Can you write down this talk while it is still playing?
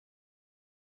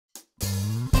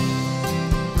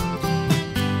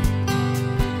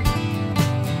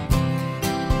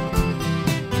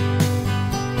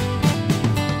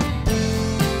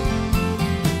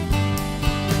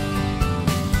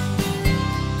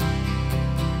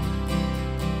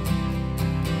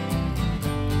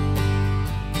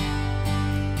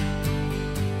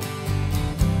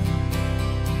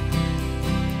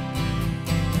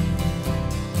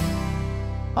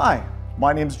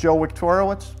My name is Joe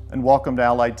Wiktorowicz, and welcome to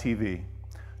Allied TV.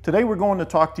 Today we're going to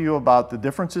talk to you about the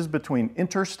differences between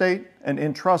interstate and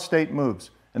intrastate moves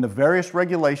and the various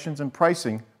regulations and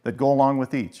pricing that go along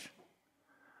with each.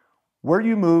 Where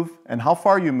you move and how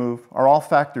far you move are all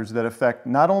factors that affect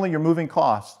not only your moving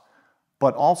costs,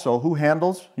 but also who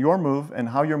handles your move and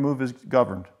how your move is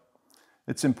governed.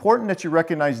 It's important that you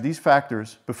recognize these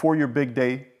factors before your big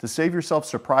day to save yourself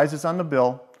surprises on the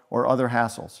bill or other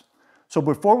hassles. So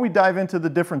before we dive into the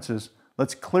differences,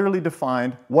 let's clearly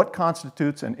define what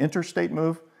constitutes an interstate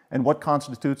move and what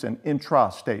constitutes an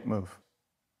intrastate move.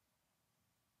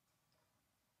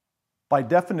 By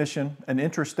definition, an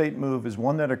interstate move is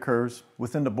one that occurs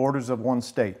within the borders of one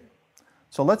state.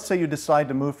 So let's say you decide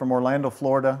to move from Orlando,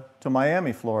 Florida to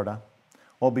Miami, Florida.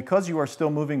 Well, because you are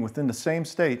still moving within the same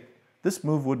state, this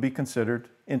move would be considered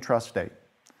intrastate.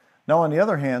 Now, on the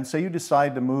other hand, say you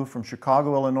decide to move from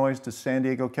Chicago, Illinois to San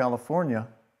Diego, California.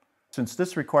 Since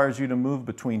this requires you to move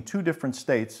between two different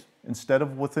states instead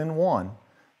of within one,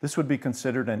 this would be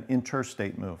considered an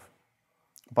interstate move.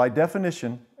 By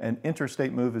definition, an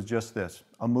interstate move is just this,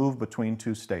 a move between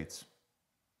two states.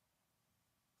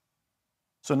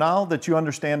 So now that you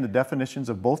understand the definitions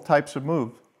of both types of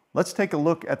move, let's take a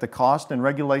look at the cost and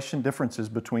regulation differences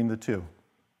between the two.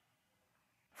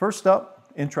 First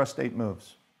up, intrastate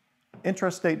moves.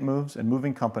 Intrastate moves and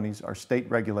moving companies are state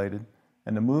regulated,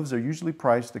 and the moves are usually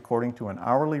priced according to an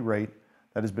hourly rate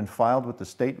that has been filed with the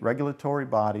state regulatory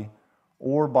body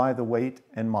or by the weight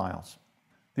and miles.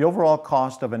 The overall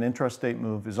cost of an intrastate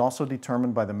move is also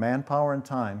determined by the manpower and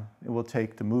time it will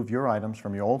take to move your items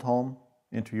from your old home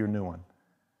into your new one.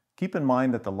 Keep in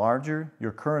mind that the larger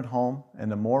your current home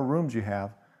and the more rooms you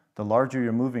have, the larger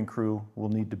your moving crew will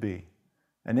need to be.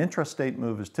 An intrastate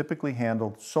move is typically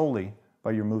handled solely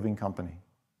by your moving company.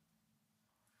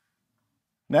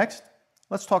 Next,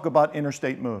 let's talk about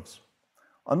interstate moves.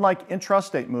 Unlike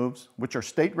intrastate moves, which are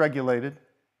state regulated,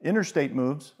 interstate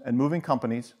moves and moving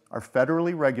companies are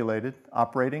federally regulated,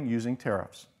 operating using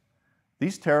tariffs.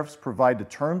 These tariffs provide the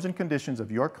terms and conditions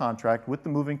of your contract with the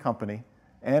moving company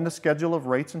and a schedule of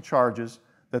rates and charges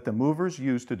that the movers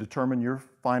use to determine your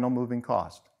final moving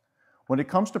cost. When it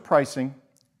comes to pricing,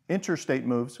 interstate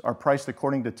moves are priced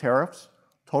according to tariffs,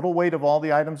 total weight of all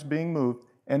the items being moved,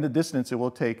 and the distance it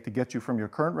will take to get you from your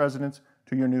current residence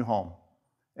to your new home.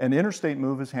 An interstate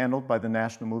move is handled by the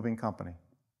National Moving Company.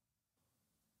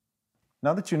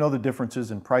 Now that you know the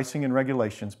differences in pricing and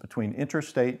regulations between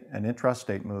interstate and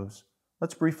intrastate moves,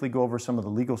 let's briefly go over some of the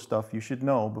legal stuff you should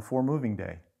know before moving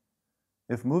day.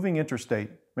 If moving interstate,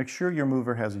 make sure your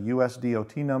mover has a US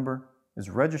DOT number, is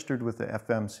registered with the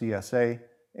FMCSA,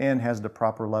 and has the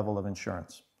proper level of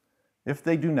insurance. If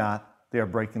they do not, they are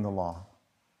breaking the law.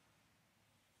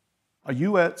 A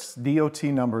US DOT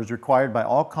number is required by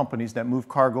all companies that move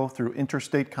cargo through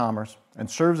interstate commerce and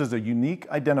serves as a unique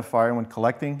identifier when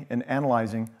collecting and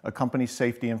analyzing a company's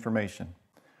safety information.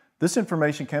 This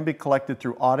information can be collected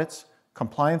through audits,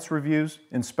 compliance reviews,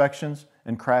 inspections,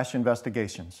 and crash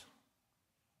investigations.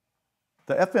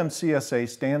 The FMCSA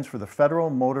stands for the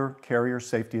Federal Motor Carrier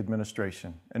Safety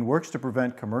Administration and works to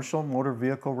prevent commercial motor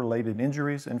vehicle-related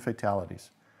injuries and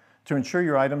fatalities. To ensure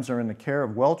your items are in the care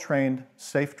of well-trained,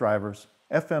 safe drivers,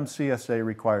 FMCSA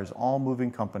requires all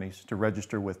moving companies to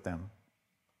register with them.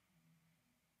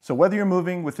 So whether you're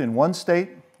moving within one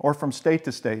state or from state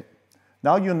to state,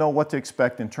 now you'll know what to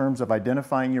expect in terms of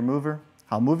identifying your mover,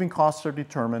 how moving costs are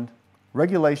determined,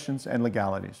 regulations, and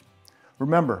legalities.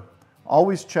 Remember,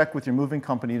 always check with your moving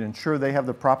company to ensure they have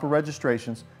the proper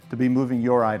registrations to be moving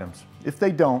your items. If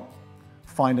they don't,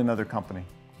 find another company.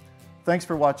 Thanks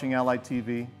for watching Allied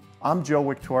TV. I'm Joe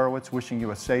Wiktorowicz, wishing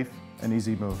you a safe and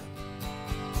easy move.